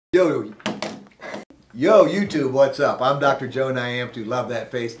Yo YouTube, what's up? I'm Dr. Joe Niamtu,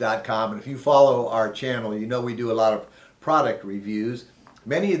 LoveThatFace.com, and if you follow our channel, you know we do a lot of product reviews.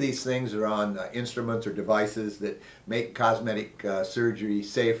 Many of these things are on instruments or devices that make cosmetic surgery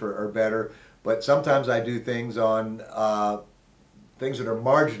safer or better, but sometimes I do things on things that are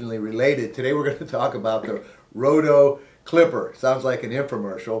marginally related. Today we're going to talk about the Roto Clipper. Sounds like an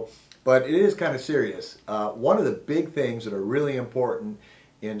infomercial, but it is kind of serious. One of the big things that are really important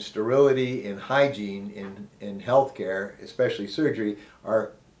in sterility, in hygiene, in healthcare, especially surgery,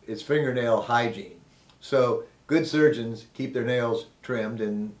 is fingernail hygiene. So good surgeons keep their nails trimmed,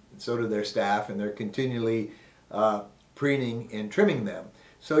 and so do their staff, and they're continually preening and trimming them.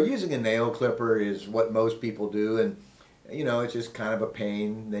 So using a nail clipper is what most people do, and you know, it's just kind of a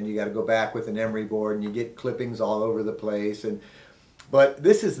pain. Then you got to go back with an emery board, and you get clippings all over the place. But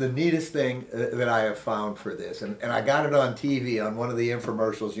this is the neatest thing that I have found for this, and I got it on TV on one of the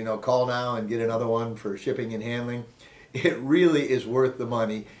infomercials, you know, call now and get another one for shipping and handling. It really is worth the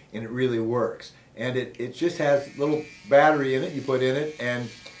money, and it really works. And it just has a little battery in it you put in it, and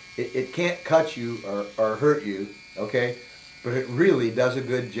it can't cut you or hurt you, okay? But it really does a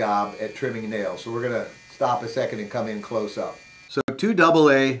good job at trimming nails. So we're going to stop a second and come in close up. So 2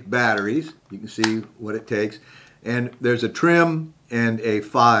 AA batteries, you can see what it takes, and there's a trim and a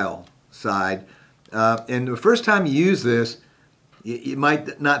file side. And the first time you use this, you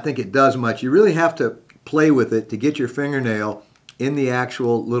might not think it does much. You really have to play with it to get your fingernail in the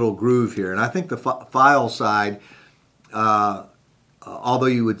actual little groove here. And I think the file side, although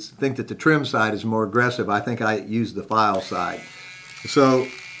you would think that the trim side is more aggressive, I think I use the file side. So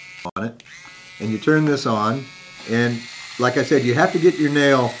on it, and you turn this on, and like I said, you have to get your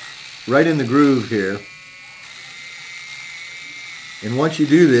nail right in the groove here. And once you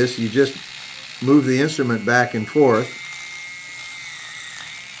do this, you just move the instrument back and forth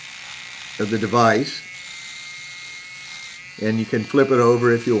of the device, and you can flip it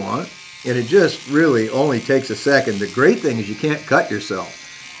over if you want, and it just really only takes a second. The great thing is you can't cut yourself,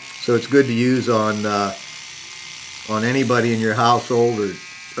 so it's good to use on anybody in your household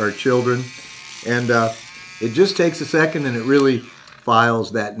or children, and it just takes a second, and it really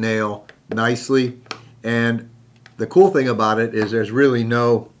files that nail nicely. And the cool thing about it is there's really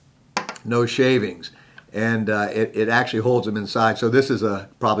no shavings, and it actually holds them inside. So this is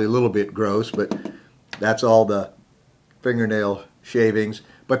probably a little bit gross, but that's all the fingernail shavings,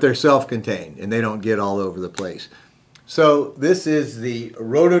 but they're self-contained and they don't get all over the place. So this is the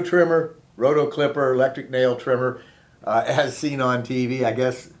Roto Trimmer, Roto Clipper, electric nail trimmer, as seen on TV. I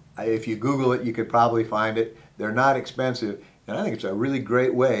guess if you Google it, you could probably find it. They're not expensive, and I think it's a really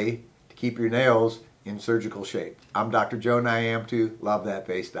great way to keep your nails in surgical shape. I'm Dr. Joe Niamtu,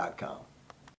 LoveThatFace.com.